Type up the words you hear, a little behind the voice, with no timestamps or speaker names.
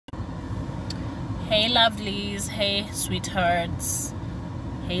Hey lovelies, hey sweethearts,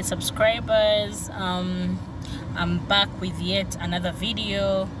 hey subscribers. I'm back with yet another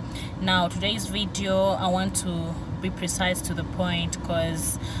video. Now today's video, I want to be precise to the point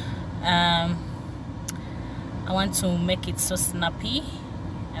because I want to make it so snappy.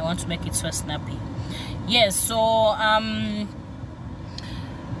 Yes, so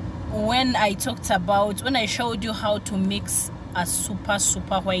when I showed you how to mix a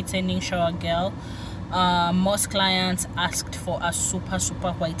super whitening shower gel, most clients asked for a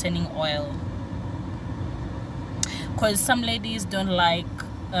super whitening oil because some ladies don't like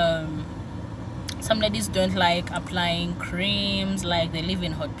applying creams, like they live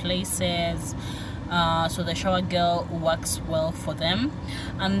in hot places, so the shower gel works well for them.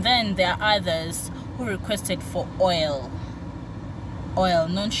 And then there are others who requested for oil,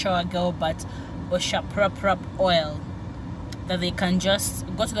 not shower gel but prop oil, that they can just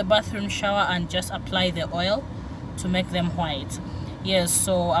go to the bathroom shower and just apply the oil to make them white. Yes,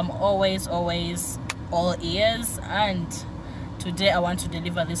 so I'm always all ears, and today I want to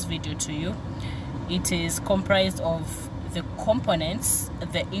deliver this video to you. It is comprised of the components,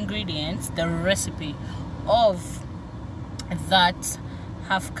 the ingredients, the recipe of that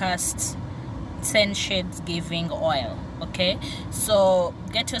half cast 10 shades giving oil. Okay, so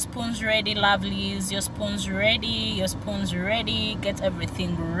get your spoons ready, lovelies. Your spoons ready, get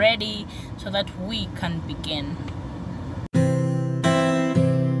everything ready so that we can begin.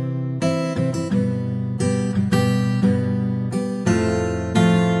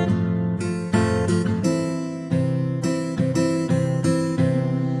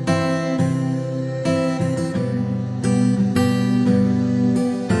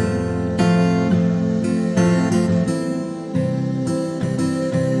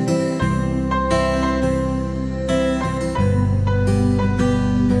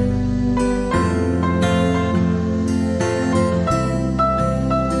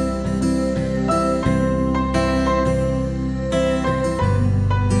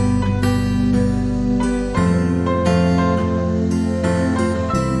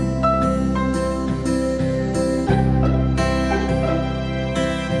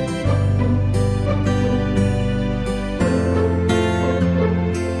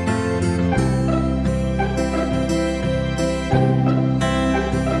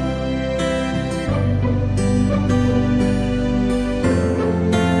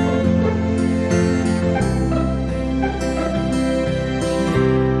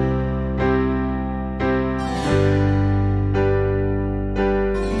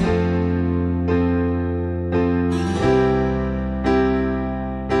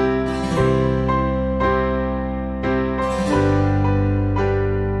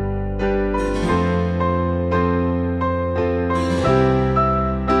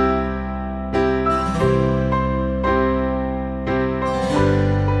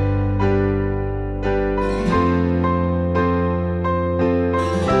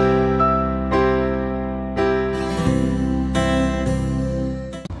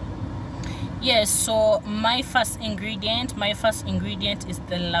 Yes, so my first ingredient is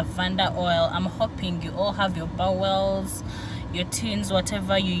the lavender oil. I'm hoping you all have your bowels, your tins,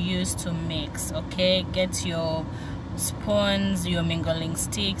 whatever you use to mix. Okay, get your spoons, your mingling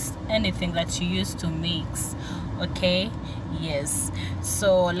sticks, anything that you use to mix. Okay, yes,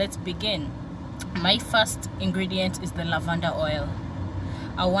 so let's begin. My first ingredient is the lavender oil.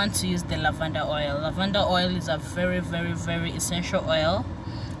 I want to use the lavender oil. Lavender oil is a very essential oil.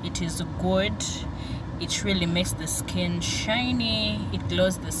 It is good. It really makes the skin shiny. It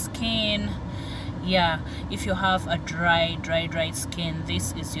glows the skin. Yeah, if you have a dry skin,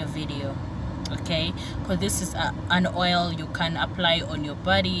 this is your video. Okay, because this is an oil you can apply on your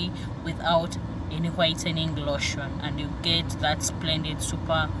body without any whitening lotion, and you get that splendid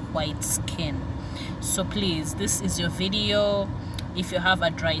super white skin. So please, this is your video. If you have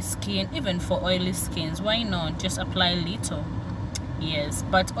a dry skin, even for oily skins, why not just apply little? Yes,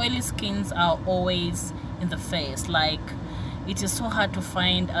 but oily skins are always in the face. Like, it is so hard to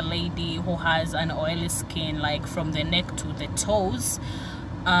find a lady who has an oily skin, like from the neck to the toes,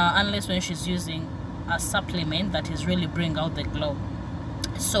 unless when she's using a supplement that is really bring out the glow.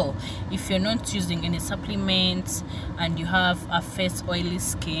 So if you're not using any supplements and you have a face oily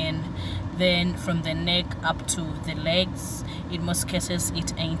skin, then from the neck up to the legs, in most cases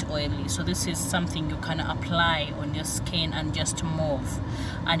it ain't oily. So this is something you can apply on your skin and just move,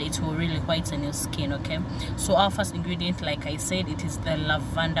 and it will really whiten your skin. Okay, so our first ingredient, like I said, it is the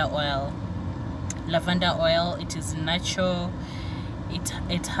lavender oil. Lavender oil, it is natural.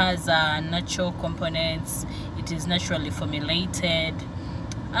 It has natural components. It is naturally formulated.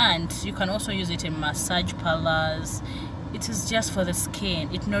 and you can also use it in massage parlors. It is just for the skin.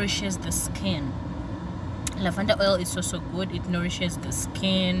 It nourishes the skin. Lavender oil is also good. It nourishes the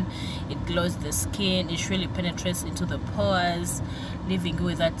skin, it glows the skin, it really penetrates into the pores, leaving you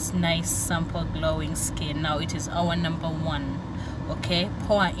with that nice sample glowing skin. Now it is our number one. Okay,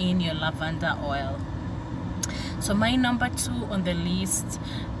 pour in your lavender oil. So my number two on the list,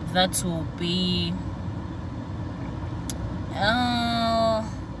 that will be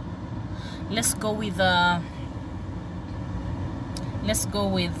let's go with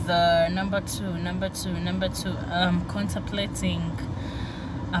number two. Contemplating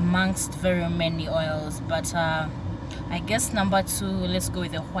amongst very many oils, but I guess number two, let's go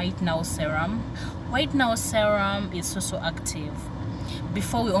with the white now serum. White now serum is so active.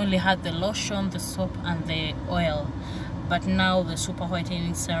 Before we only had the lotion, the soap and the oil, but now the super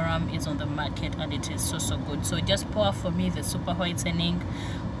whitening serum is on the market and it is so good. So just pour for me the super whitening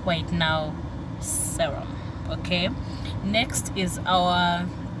white now serum. Okay, next is our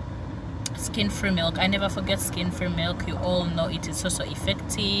skin free milk. I never forget skin free milk. You all know it is so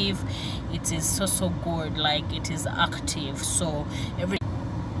effective, it is so good, like it is active. So every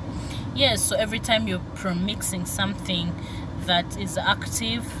time you're mixing something that is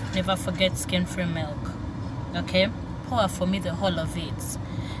active, never forget skin free milk. Okay, pour for me the whole of it.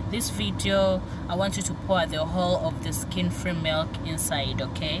 This video, I want you to pour the whole of the skin free milk inside.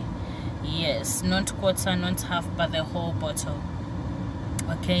 Okay, yes, not quarter, not half, but the whole bottle.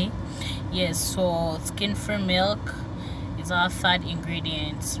 Okay, yes. So skin free milk is our third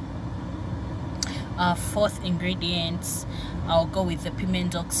ingredient. Our fourth ingredient, I'll go with the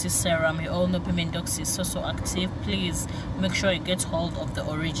pimentoxy serum. You all know pimentoxy is so active. Please make sure you get hold of the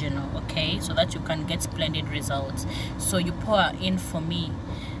original, okay, so that you can get splendid results. So you pour in for me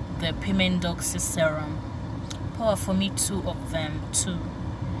the pimentoxy serum. Pour for me two of them,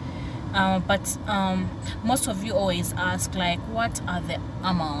 but most of you always ask, like, what are the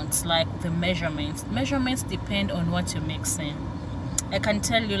amounts, like the measurements depend on what you're mixing. I can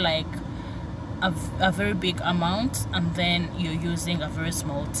tell you like a very big amount, and then you're using a very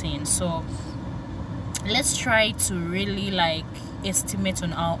small tin. So let's try to really like estimate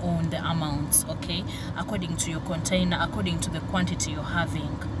on our own the amounts, okay, according to your container, according to the quantity you're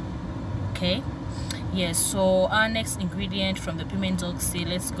having. Okay, yes. So our next ingredient from the pimentoxy,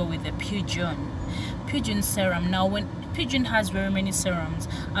 let's go with the Pigeon serum. Now when Pigeon has very many serums,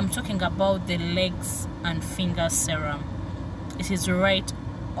 I'm talking about the legs and fingers serum. It is right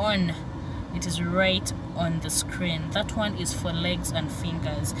on the screen. That one is for legs and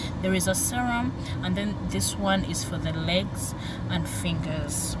fingers. There is a serum, and then this one is for the legs and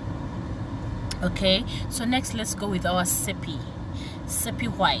fingers. Okay, so next let's go with our Seppi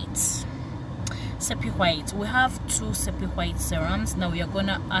White. We have two Seppi White serums. Now we are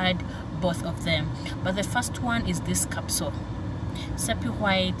gonna add both of them, but the first one is this capsule, Seppi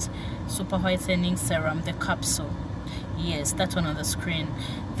White Super Whitening Serum, the capsule. Yes, that one on the screen,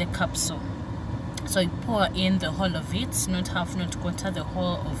 the capsule. So you pour in the whole of it, not half, not quarter, the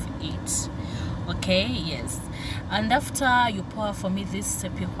whole of it. Okay, yes. And after you pour for me this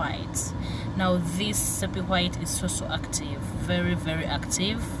Seppi White. Now this Seppi White is so active, very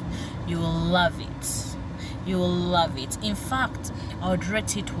active. You will love it. You will love it. In fact, I would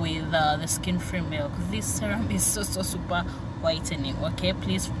rate it with the skin free milk. This serum is so super whitening. Okay,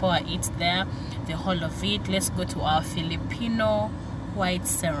 please pour it there, the whole of it. Let's go to our Filipino white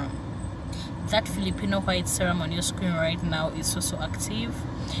serum. That Filipino white serum on your screen right now is so active.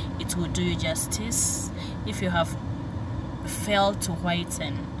 It will do you justice if you have failed to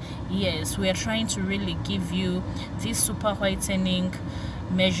whiten. Yes, we are trying to really give you this super whitening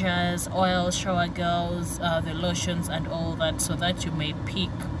measures, oils, shower gels, the lotions and all that, so that you may pick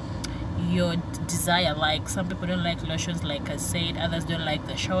your desire. Like some people don't like lotions, like I said, others don't like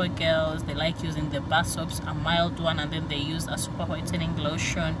the shower gels, they like using the bar soaps, a mild one, and then they use a super whitening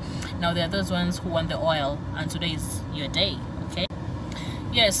lotion. Now there are those ones who want the oil, and today is your day. Okay,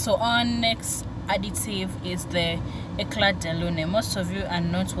 yes. So our next additive is the Eclat de Lune. Most of you are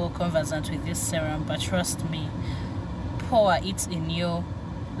not well conversant with this serum, but trust me, pour it in your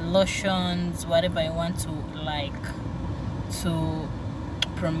lotions, whatever you want to like to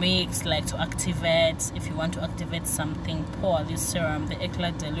mix, like to activate. If you want to activate something, pour this serum, the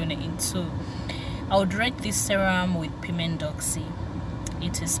Eclat de Lune, into. I would rate this serum with pimentoxy.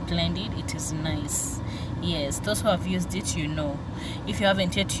 It is splendid, it is nice. Yes, those who have used it, you know. If you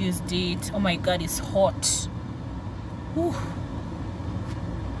haven't yet used it, oh my god, it's hot. Whew.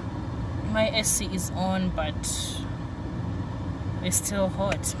 My AC is on, but it's still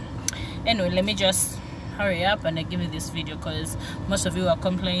hot. Anyway, let me just hurry up and I give you this video, because most of you are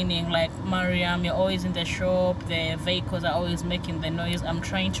complaining like, Mariam, you're always in the shop, the vehicles are always making the noise. I'm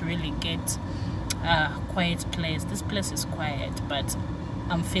trying to really get a quiet place. This place is quiet, but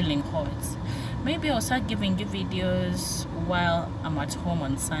I'm feeling hot. Maybe I'll start giving you videos while I'm at home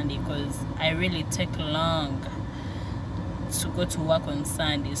on Sunday, because I really take long to go to work on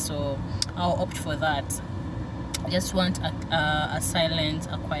Sunday, so I'll opt for that. I just want a silent,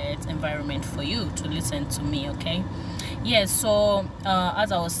 a quiet environment for you to listen to me, okay? Yes, so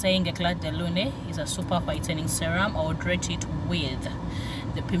as I was saying, Eclat de Lune is a super whitening serum. I would rate it with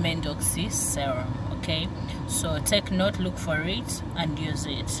the Piment Doxy serum, okay? So take note, look for it and use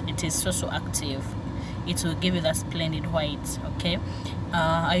it. It is so active. It will give you that splendid white, okay?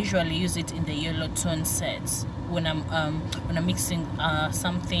 I usually use it in the yellow tone sets when I'm mixing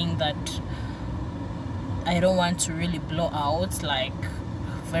something that I don't want to really blow out, like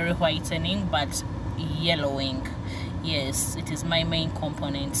very whitening but yellowing. Yes, it is my main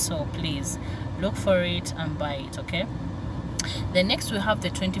component, so please look for it and buy it, okay? The next we have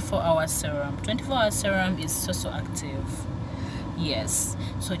the 24-hour serum. 24-hour serum is so active. Yes,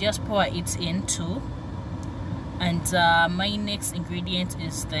 so just pour it in too. And my next ingredient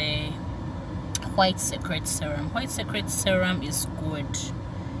is the White Secret serum. White Secret serum is good.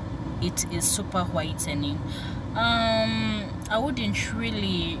 It is super whitening. I wouldn't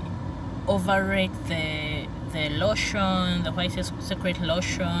really overrate the lotion, the White Secret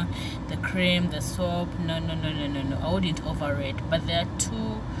lotion, the cream, the soap. No, I wouldn't overrate. But there are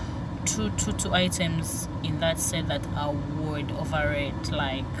two items in that set that I would overrate.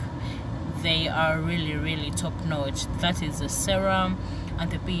 Like, they are really top notch. That is the serum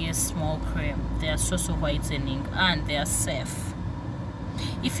and the BS small cream. They are so whitening and they are safe.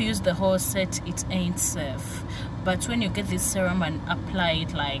 If you use the whole set, it ain't safe. But when you get this serum and apply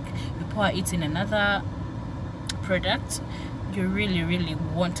it, like you pour it in another product, you really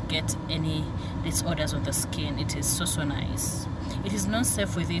won't get any disorders on the skin. It is so nice. It is not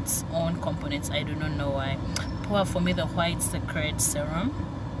safe with its own components. I do not know why. Pour for me the White Secret serum.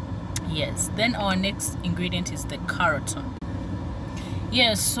 Yes, then our next ingredient is the Carotone.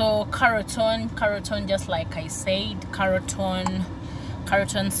 Yes, so Carotone, just like I said, Carotone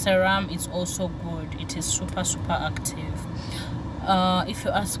serum is also good. It is super active. If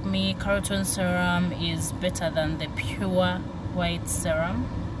you ask me, Carotone serum is better than the pure white serum.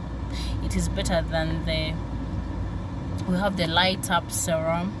 It is better than we have the light up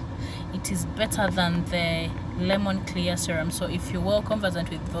serum. It is better than the lemon clear serum. So if you're well conversant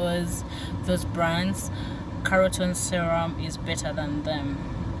with those brands, Carotone serum is better than them,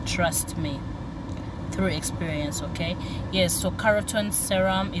 trust me, through experience, okay? Yes, so Carotone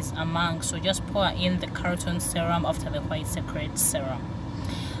serum is among, so just pour in the Carotone serum after the White Secret serum.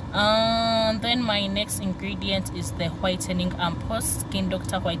 Then my next ingredient is the whitening ampoules, Skin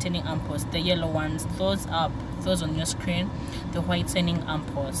Doctor whitening ampoules, the yellow ones, those on your screen, the whitening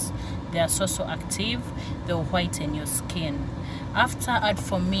ampoules. They are so active. They will whiten your skin. After, add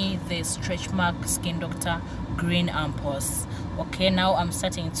for me the Stretch Mark Skin Doctor green ampoules. Okay, now I'm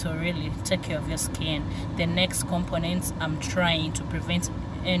starting to really take care of your skin. The next components, I'm trying to prevent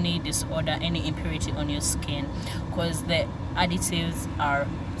any disorder, any impurity on your skin, because the additives are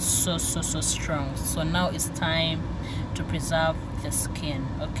so strong. So now it's time to preserve the skin,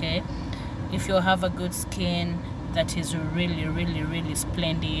 okay? If you have a good skin that is really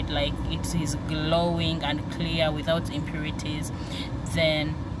splendid, like it is glowing and clear without impurities,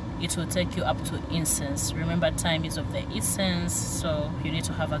 then it will take you up to incense. Remember, time is of the essence, so you need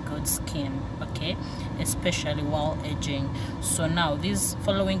to have a good skin, okay, especially while aging. So now these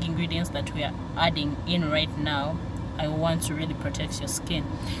following ingredients that we are adding in right now, I want to really protect your skin.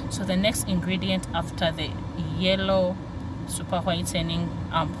 So the next ingredient after the yellow super whitening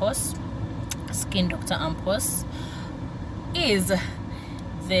ampoules, Skin Doctor ampoules, is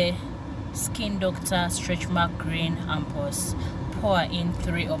the Skin Doctor Stretch Mark green ampoules. Pour in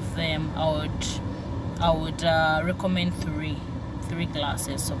 3 of them. I would recommend three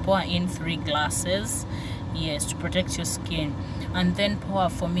glasses. So pour in 3 glasses, yes, to protect your skin. And then pour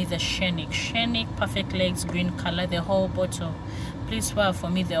for me the Shenic Perfect Legs green color, the whole bottle. Please pour for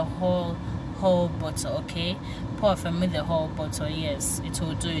me the whole bottle, okay? Pour for me the whole bottle. Yes, it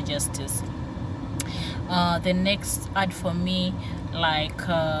will do you justice. The next, add for me like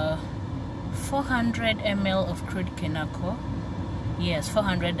 400 ml of crude kenako. Yes,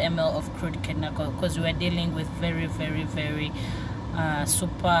 400 ml of crude kenako, because we are dealing with very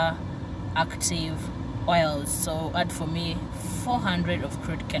super active oils. So add for me 400 of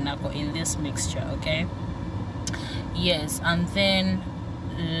crude kenako in this mixture, okay? Yes, and then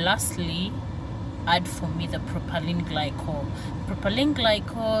lastly add for me the propylene glycol. Propylene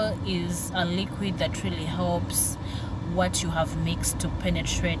glycol is a liquid that really helps what you have mixed to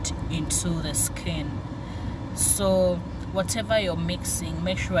penetrate into the skin. So whatever you're mixing,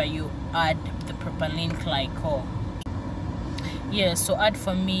 make sure you add the propylene glycol. Yeah, so add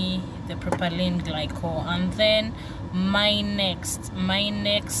for me the propylene glycol. And then my next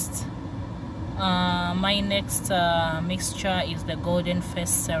mixture is the golden face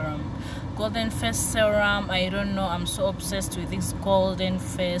serum. Golden face serum, I don't know, I'm so obsessed with this golden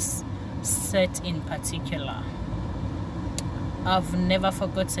face set in particular. I've never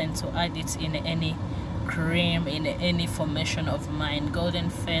forgotten to add it in any cream, in any formation of mine. Golden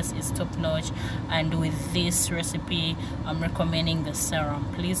face is top notch, and with this recipe I'm recommending the serum.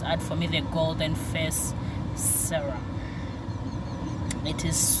 Please add for me the golden face serum. It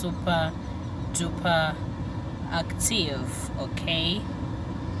is super duper active. Okay,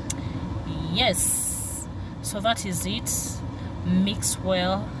 yes, so that is it. Mix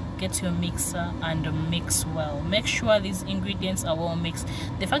well, get your mixer and mix well. Make sure these ingredients are well mixed.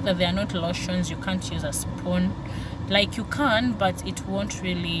 The fact that they are not lotions, you can't use a spoon. Like you can, but it won't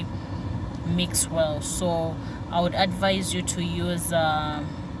really mix well. So I would advise you to use a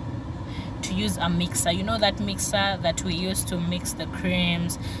mixer. You know that mixer that we use to mix the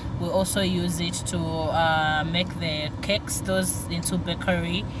creams, we also use it to make the cakes, those into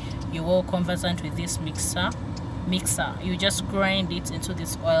bakery. You will conversant with this mixer. You just grind it into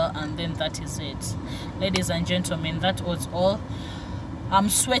this oil, and then that is it. Ladies and gentlemen, that was all. I'm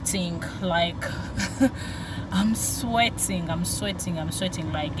sweating like I'm sweating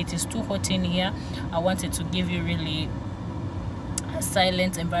like it is too hot in here. I wanted to give you really a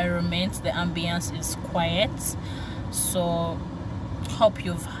silent environment. The ambience is quiet, so hope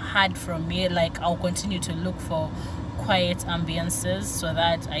you've heard from me. Like, I'll continue to look for quiet ambiances so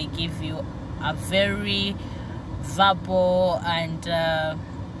that I give you a very verbal and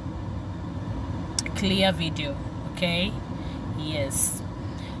clear video. Okay, yes.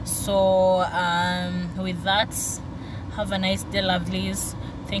 So with that, have a nice day, lovelies.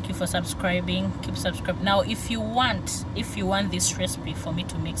 Thank you for subscribing. Keep subscribing. Now if you want this recipe for me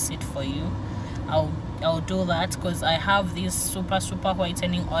to mix it for you, I'll do that, because I have these super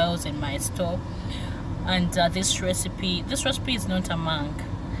whitening oils in my store. And this recipe is not among,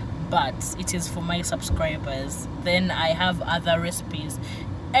 but it is for my subscribers. Then I have other recipes.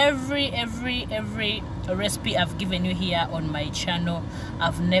 Every recipe I've given you here on my channel,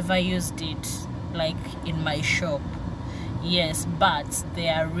 I've never used it like in my shop. Yes, but they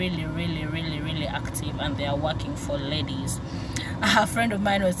are really active, and they are working for ladies. A friend of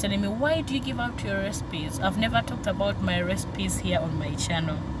mine was telling me, why do you give out your recipes? I've never talked about my recipes here on my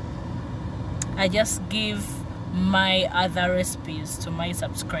channel. I just give my other recipes to my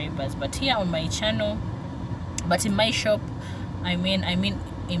subscribers, but here on my channel, but in my shop, I mean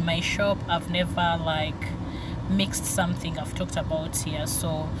in my shop, I've never like mixed something I've talked about here.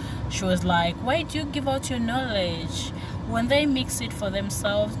 So she was like, why do you give out your knowledge when they mix it for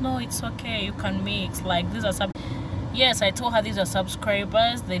themselves? No, it's okay, you can mix. Like, these are yes, I told her these are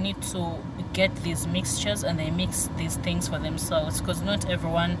subscribers, they need to get these mixtures and they mix these things for themselves, because not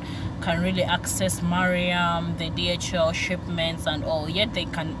everyone can really access Mariam, the DHL shipments and all, yet they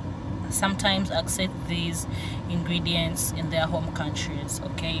can sometimes access these ingredients in their home countries.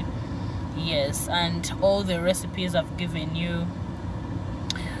 Okay, yes. And all the recipes I've given you,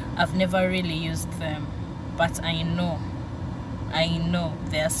 I've never really used them, but I know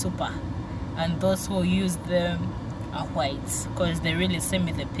they are super, and those who use them are white, because they really send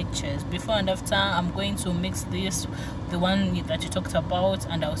me the pictures before and after. I'm going to mix this, the one that you talked about,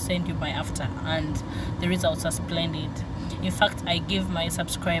 and I'll send you my after, and the results are splendid. In fact, I give my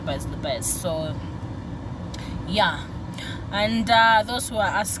subscribers the best. So yeah. And those who are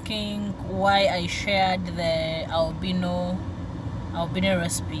asking why I shared the albino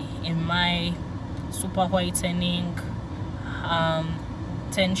recipe in my super whitening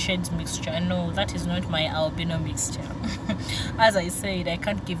 10 shades mixture, no, that is not my albino mixture. As I said, I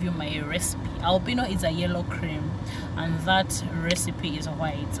can't give you my recipe. Albino is a yellow cream, and that recipe is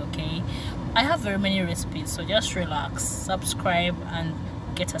white. Okay, I have very many recipes, so just relax, subscribe and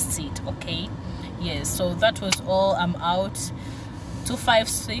get a seat. Okay, yes. So that was all. I'm out.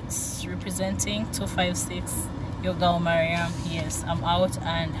 256 representing 256, your girl Mariam. Yes, I'm out,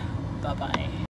 and bye bye.